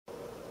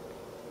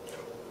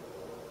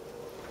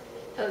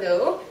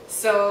Hello.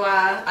 So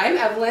I'm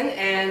Evelyn,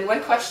 and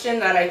one question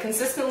that I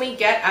consistently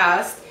get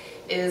asked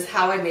is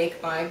how I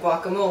make my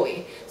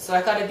guacamole. So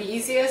I thought it'd be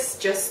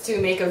easiest just to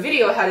make a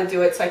video how to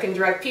do it so I can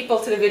direct people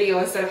to the video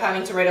instead of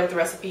having to write out the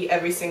recipe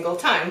every single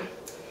time.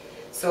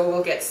 So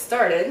we'll get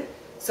started.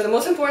 So the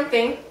most important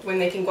thing when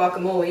making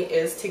guacamole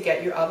is to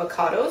get your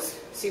avocados.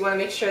 So you want to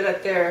make sure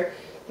that they're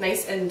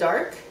nice and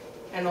dark,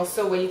 and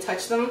also when you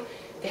touch them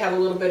they have a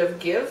little bit of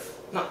give,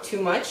 not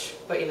too much,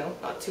 but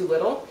not too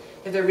little.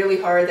 If they're really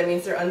hard, that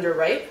means they're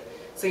underripe.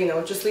 So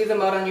just leave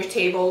them out on your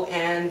table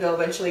and they'll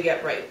eventually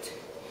get ripe.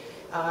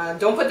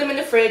 Don't put them in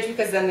the fridge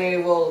because then they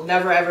will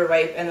never ever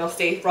ripe and they'll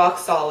stay rock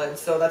solid,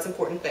 so that's an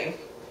important thing.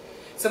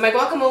 So my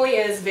guacamole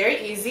is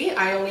very easy.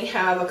 I only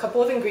have a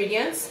couple of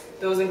ingredients.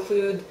 Those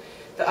include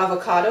the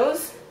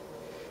avocados,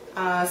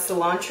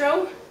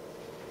 cilantro,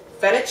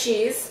 feta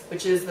cheese,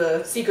 which is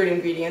the secret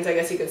ingredient, I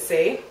guess you could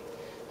say,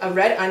 a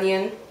red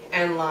onion,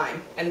 and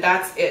lime, and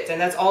that's it,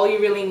 and that's all you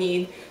really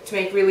need to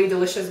make really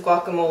delicious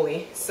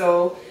guacamole.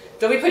 So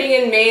don't be putting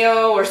in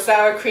mayo or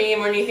sour cream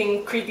or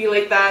anything creepy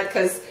like that,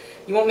 because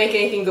you won't make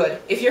anything good.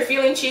 If you're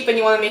feeling cheap and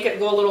you want to make it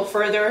go a little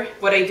further,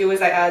 what I do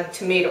is I add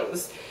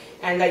tomatoes,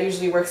 and that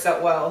usually works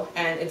out well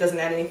and it doesn't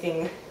add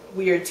anything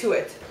weird to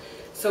it.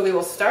 So we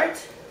will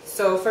start.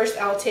 So first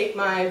I'll take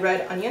my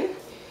red onion,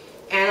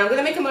 and I'm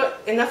going to make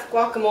enough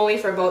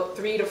guacamole for about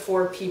 3 to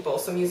 4 people,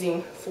 so I'm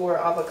using 4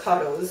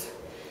 avocados.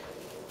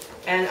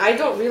 And I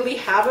don't really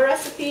have a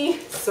recipe,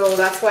 so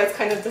that's why it's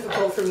kind of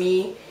difficult for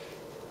me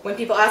when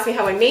people ask me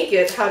how I make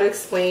it, how to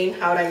explain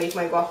how I make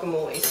my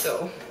guacamole.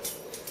 So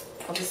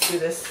I'll just do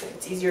this,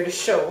 it's easier to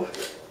show.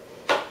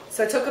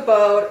 So I took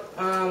about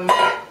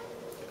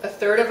a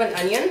third of an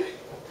onion.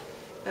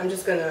 I'm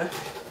just going to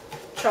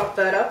chop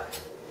that up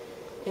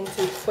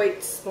into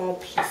quite small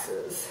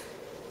pieces.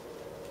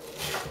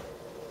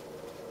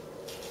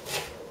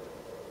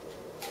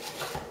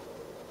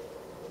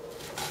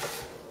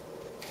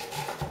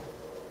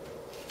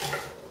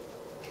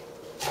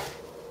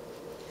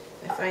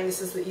 I find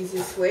this is the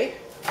easiest way.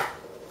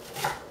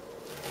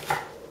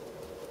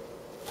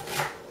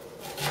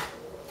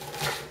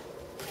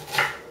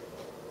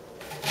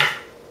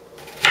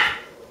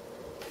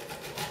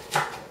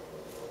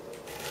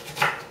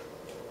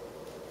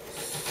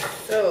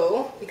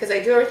 So, because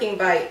I do everything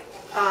by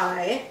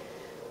eye,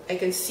 I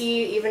can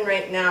see even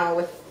right now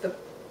with the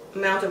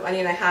amount of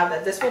onion I have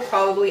that this will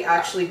probably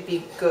actually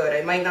be good.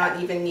 I might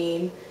not even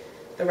need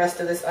the rest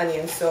of this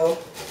onion, so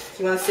if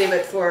you want to save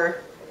it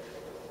for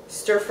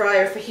stir fry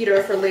or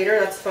fajita for later,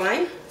 that's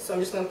fine. So I'm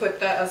just going to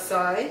put that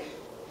aside,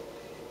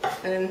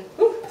 and then,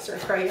 ooh, start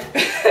to cry here.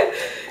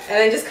 And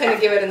then just kind of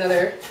give it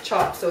another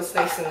chop so it's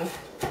nice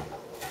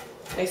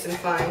and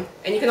fine.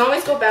 And you can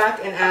always go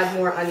back and add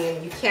more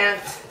onion. You can't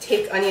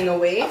take onion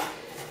away,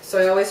 so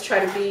I always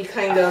try to be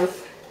kind of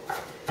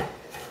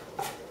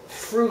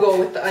frugal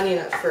with the onion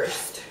at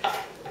first.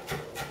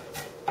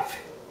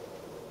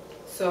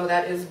 So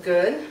that is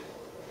good.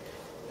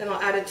 Then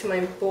I'll add it to my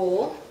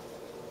bowl.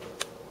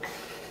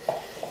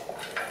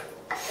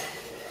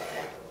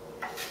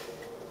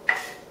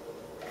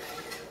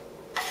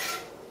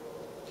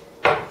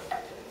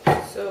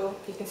 So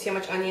you can see how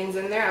much onion's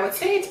in there. I would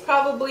say it's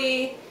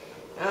probably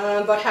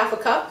about half a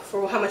cup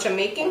for how much I'm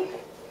making.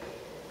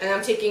 And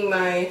I'm taking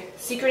my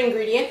secret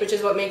ingredient, which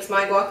is what makes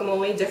my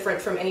guacamole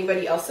different from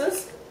anybody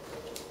else's.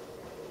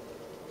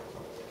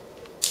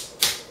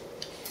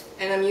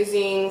 And I'm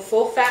using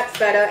full fat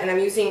feta, and I'm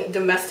using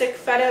domestic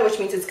feta, which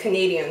means it's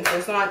Canadian. So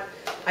it's not,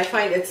 I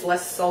find it's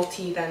less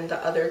salty than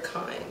the other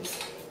kinds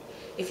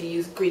if you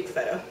use Greek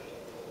feta.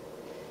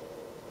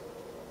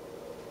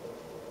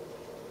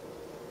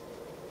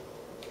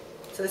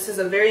 So this is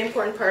a very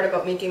important part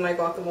about making my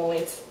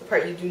guacamole. It's the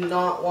part you do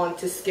not want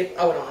to skip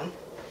out on.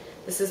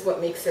 This is what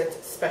makes it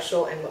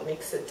special and what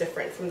makes it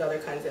different from the other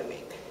kinds I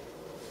make.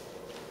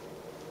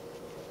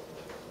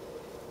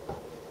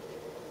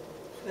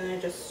 Then I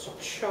just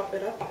chop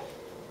it up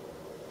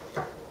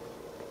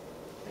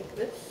like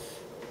this.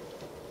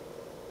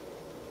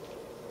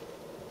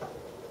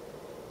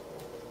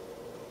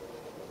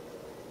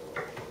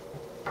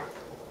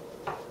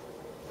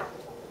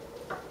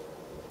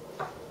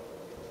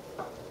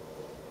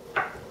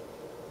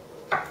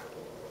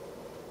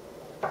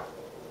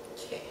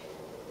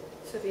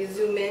 So if you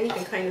zoom in, you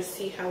can kind of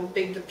see how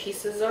big the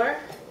pieces are.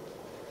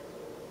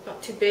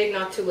 Not too big,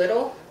 not too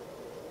little.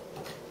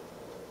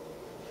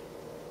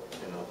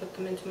 And I'll put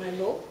them into my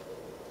bowl.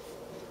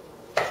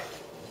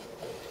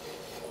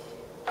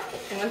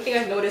 And one thing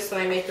I've noticed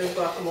when I make this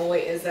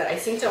guacamole is that I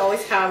seem to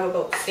always have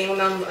about the same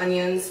amount of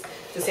onions,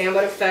 the same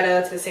amount of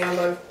feta, to the same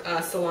amount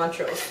of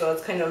cilantro. So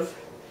it's kind of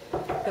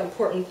the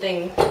important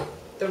thing,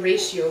 the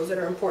ratios that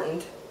are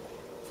important.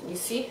 You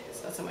see?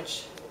 So that's how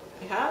much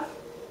I have.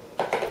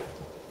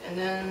 And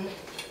then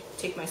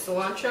take my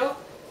cilantro.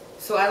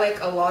 So I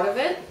like a lot of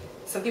it.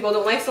 Some people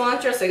don't like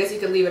cilantro, so I guess you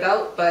could leave it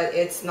out, but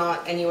it's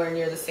not anywhere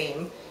near the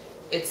same.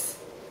 It's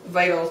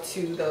vital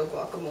to the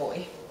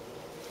guacamole.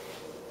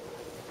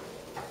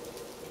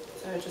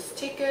 So I just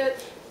take it,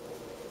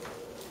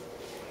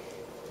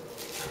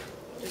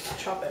 just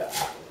chop it up.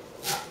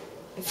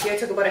 You see I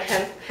took about a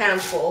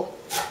handful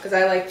because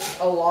I like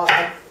a lot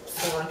of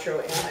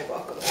cilantro in my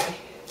guacamole.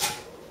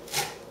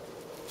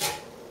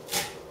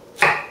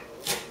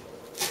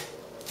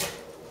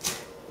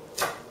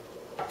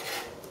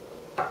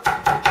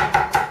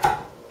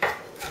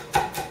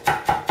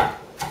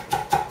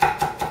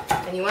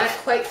 And you want it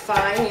quite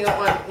fine. You don't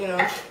want, you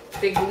know,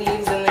 big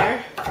leaves in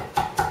there. You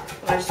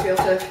want to just be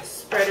able to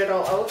spread it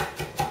all out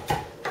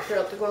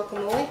throughout the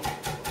guacamole.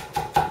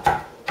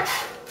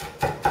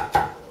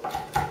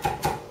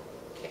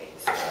 Okay,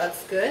 so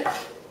that's good.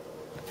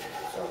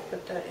 So I'll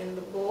put that in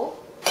the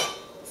bowl.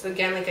 So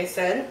again, like I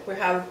said, we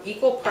have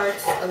equal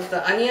parts of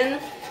the onion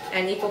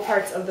and equal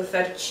parts of the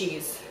feta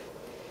cheese.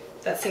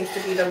 That seems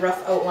to be the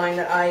rough outline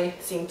that I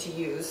seem to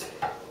use.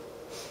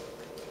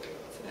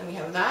 So then we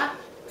have that,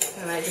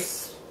 and I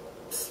just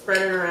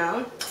spread it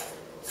around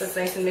so it's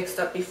nice and mixed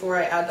up before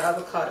I add the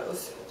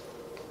avocados.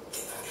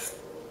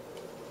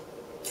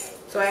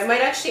 So I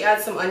might actually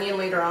add some onion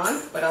later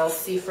on, but I'll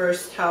see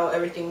first how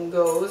everything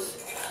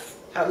goes,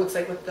 how it looks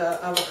like with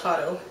the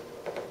avocado.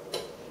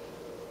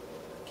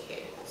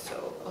 Okay,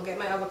 so I'll get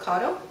my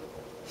avocado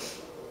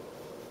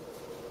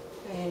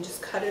and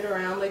just cut it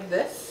around like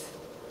this.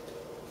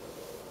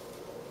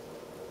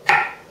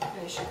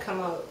 And it should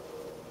come out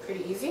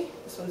pretty easy.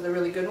 This one's a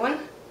really good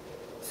one.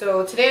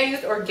 So today I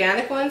used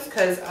organic ones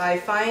because I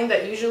find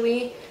that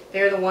usually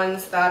they're the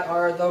ones that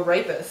are the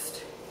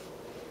ripest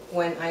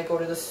when I go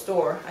to the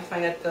store. I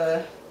find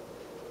that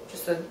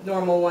just the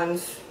normal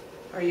ones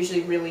are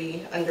usually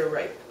really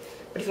underripe.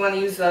 But if you want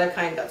to use the other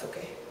kind, that's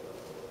okay,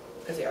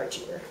 because they are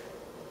cheaper.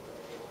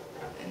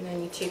 And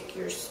then you take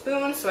your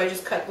spoon, so I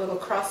just cut little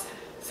cross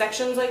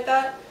sections like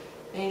that,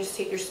 and you just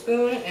take your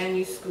spoon and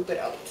you scoop it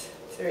out.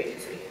 It's very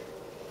easy.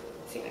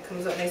 See, it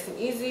comes out nice and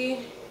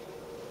easy.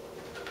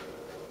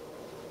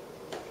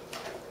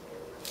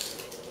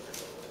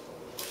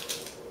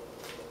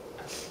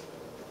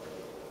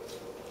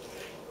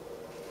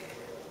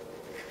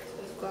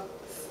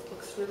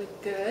 Looks really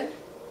good.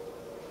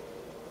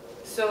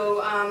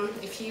 So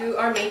if you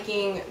are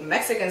making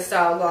Mexican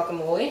style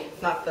guacamole,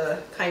 not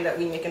the kind that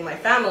we make in my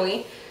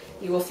family,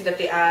 you will see that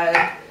they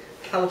add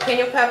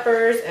jalapeno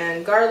peppers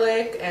and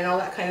garlic and all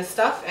that kind of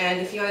stuff. And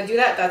if you want to do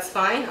that, that's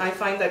fine. I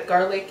find that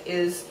garlic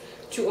is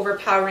too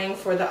overpowering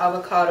for the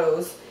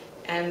avocados,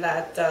 and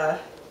that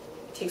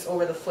takes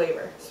over the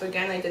flavor. So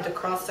again, I did the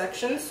cross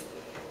sections,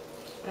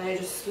 and I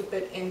just scoop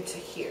it into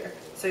here.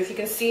 So if you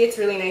can see, it's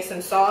really nice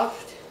and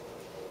soft.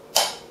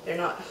 They're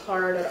not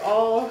hard at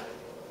all.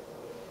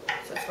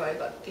 So that's why I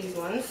got these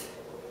ones.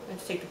 I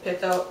just take the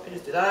pith out, I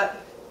just do that.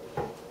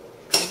 It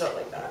comes out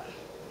like that.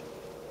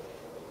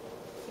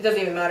 It doesn't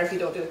even matter if you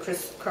don't do the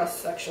cross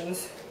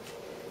sections.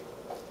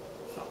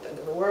 It's not the end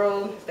of the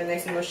world. If they're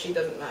nice and mushy, it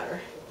doesn't matter.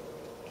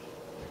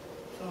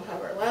 So we'll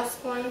have our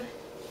last one.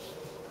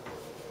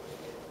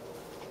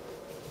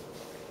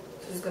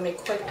 So this is going to be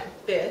quite a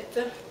bit.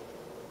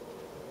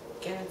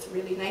 Again, it's a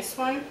really nice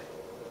one.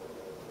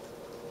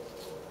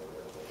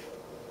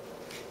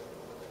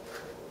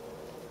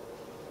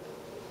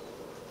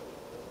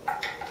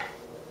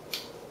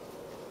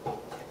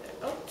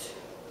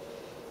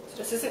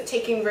 This isn't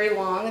taking very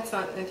long. It's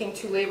not anything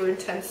too labor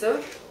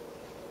intensive,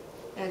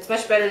 and it's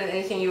much better than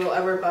anything you will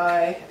ever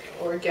buy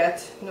or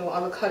get. No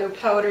avocado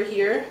powder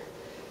here.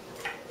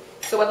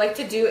 So what I like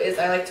to do is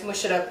I like to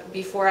mush it up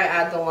before I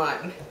add the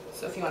lime.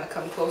 So if you want to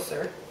come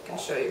closer, I can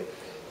show you.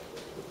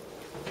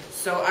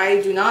 So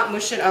I do not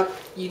mush it up.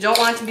 You don't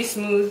want it to be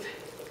smooth.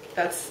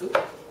 That's,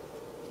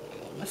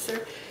 oops,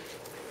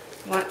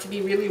 you want it to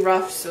be really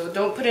rough. So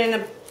don't put it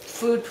in a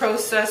food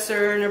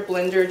processor and a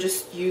blender.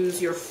 Just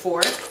use your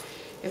fork.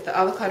 If the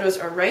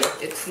avocados are ripe,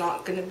 it's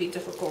not going to be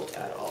difficult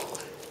at all.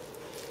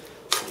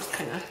 So just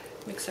kind of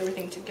mix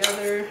everything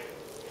together,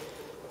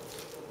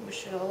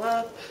 mush it all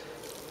up.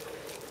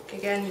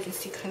 Again, you can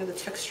see kind of the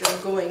texture I'm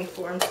going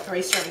for. I'm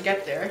already starting to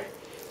get there.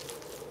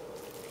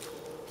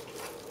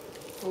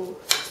 Oh,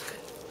 that's good.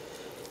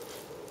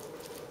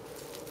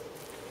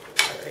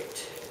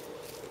 Alright.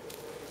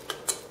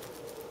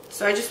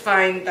 So I just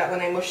find that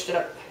when I mush it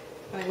up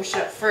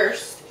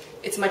first,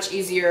 it's much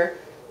easier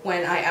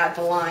when I add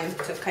the lime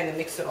to kind of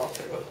mix it all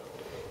through.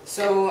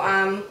 So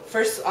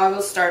first I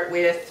will start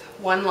with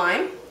one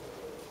lime.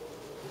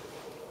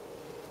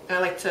 And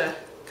I like to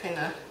kind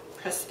of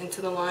press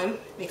into the lime,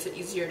 makes it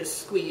easier to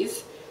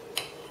squeeze.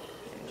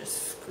 And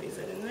just squeeze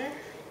it in there.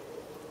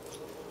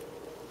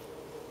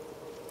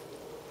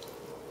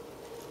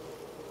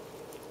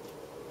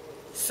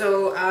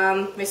 So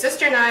my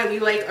sister and I, we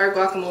like our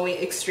guacamole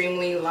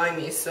extremely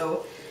limey,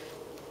 so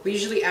we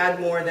usually add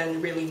more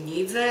than really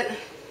needs it.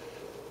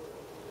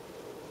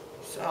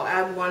 So I'll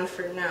add one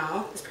for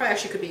now. This probably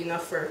actually could be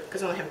enough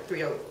because I only have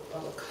 3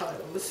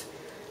 avocados.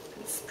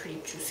 It's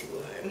pretty juicy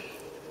lime,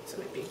 so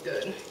it might be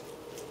good.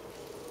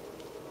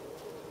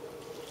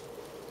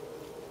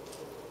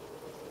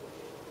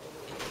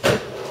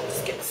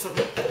 Let's get some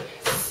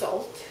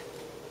salt.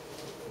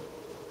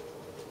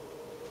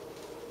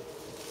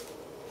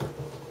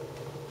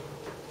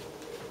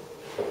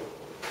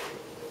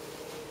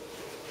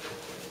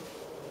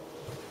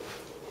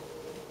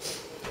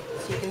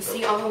 can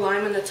see all the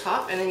lime on the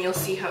top, and then you'll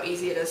see how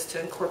easy it is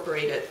to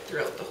incorporate it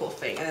throughout the whole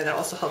thing. And then that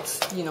also helps,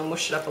 you know,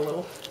 mush it up a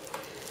little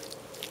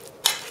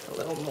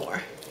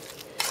more.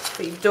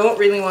 But you don't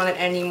really want it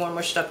any more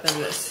mushed up than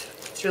this.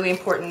 It's really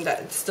important that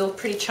it's still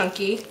pretty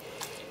chunky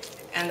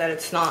and that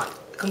it's not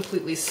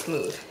completely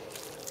smooth.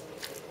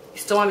 You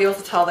still want to be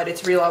able to tell that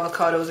it's real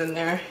avocados in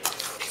there.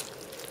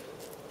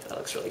 That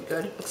looks really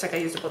good. Looks like I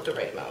used about the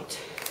right amount.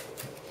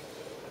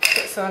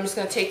 Okay, so I'm just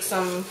going to take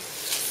some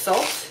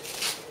salt,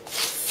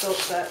 soak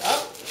that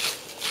up.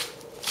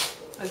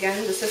 Again,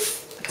 this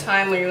is a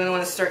time where you're going to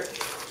want to start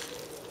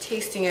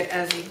tasting it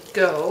as you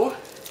go.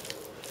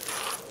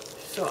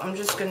 So I'm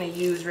just going to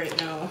use right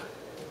now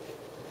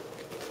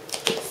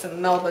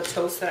some Melba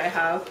toast that I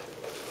have.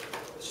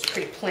 It's just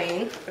pretty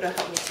plain, but it'll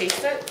help me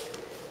taste it.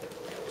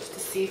 Just to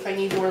see if I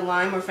need more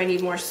lime or if I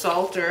need more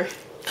salt or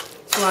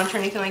cilantro or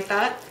anything like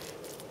that.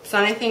 It's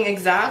not anything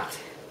exact.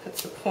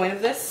 That's the point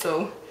of this,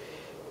 so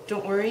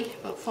don't worry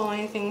about following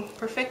anything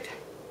perfect.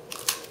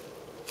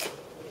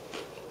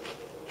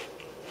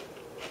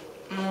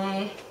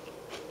 I'm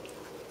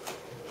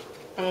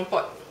going to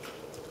put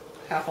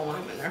half a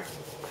lime in there.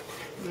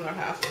 Another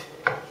half.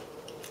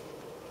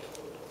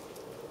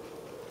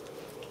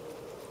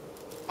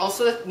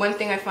 Also, one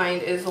thing I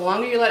find is the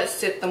longer you let it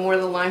sit, the more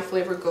the lime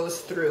flavor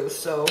goes through,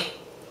 so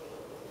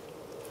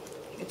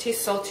it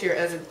tastes saltier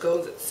as it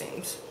goes, it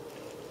seems.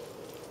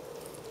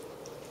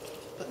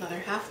 Put another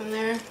half in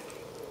there.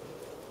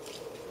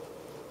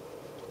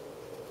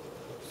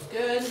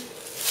 Good.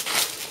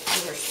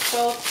 Another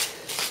salt.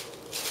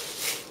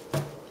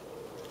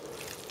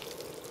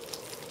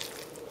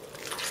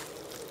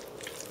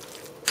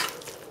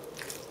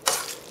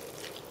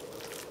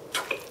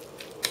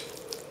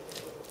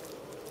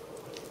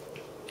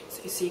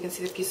 So you can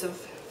see the piece of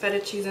feta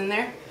cheese in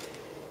there,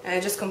 and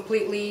it just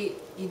completely,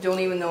 you don't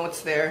even know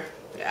it's there,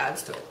 but it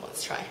adds to it.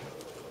 Let's try.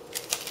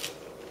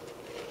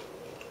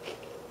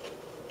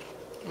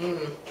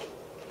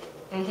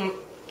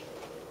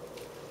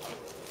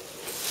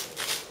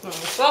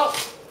 Salt.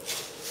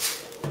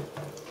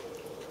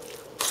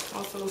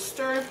 Also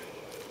stir.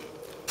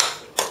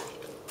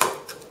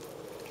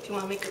 If you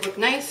want to make it look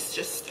nice,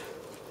 just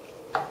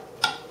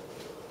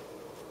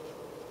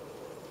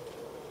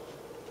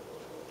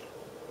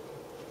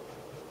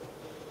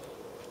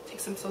take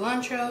some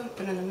cilantro,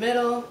 put it in the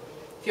middle.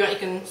 If you want, you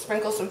can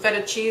sprinkle some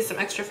feta cheese, some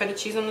extra feta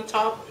cheese on the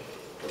top.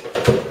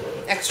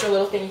 Extra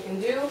little thing you can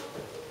do.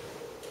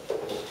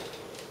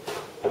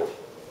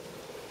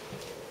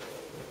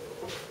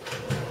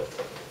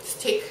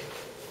 Take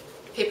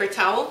a paper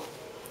towel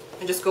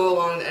and just go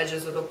along the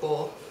edges of the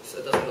bowl so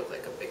it doesn't look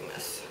like a big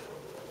mess.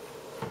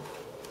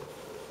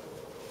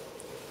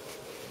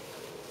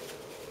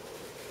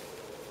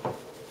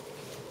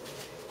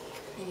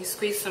 And you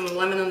squeeze some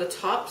lemon on the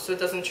top so it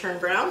doesn't turn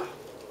brown.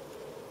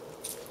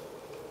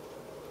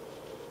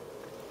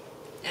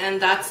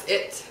 And that's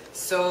it.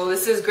 So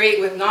this is great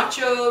with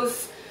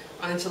nachos,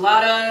 on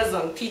enchiladas,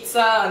 on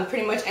pizza, on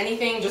pretty much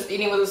anything. Just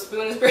eating with a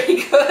spoon is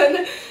pretty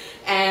good.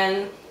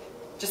 And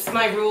just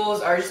my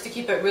rules are just to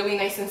keep it really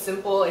nice and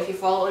simple. If you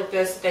follow it like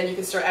this, then you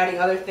can start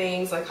adding other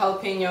things like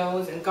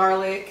jalapenos and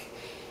garlic,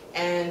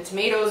 and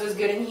tomatoes is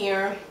good in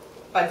here.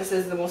 But this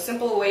is the most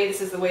simple way.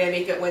 This is the way I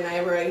make it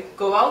whenever I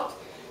go out.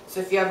 So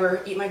if you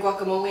ever eat my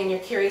guacamole and you're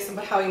curious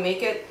about how I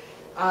make it,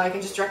 I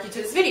can just direct you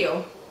to this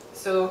video.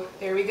 So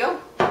there we go.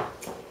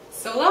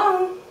 So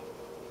long!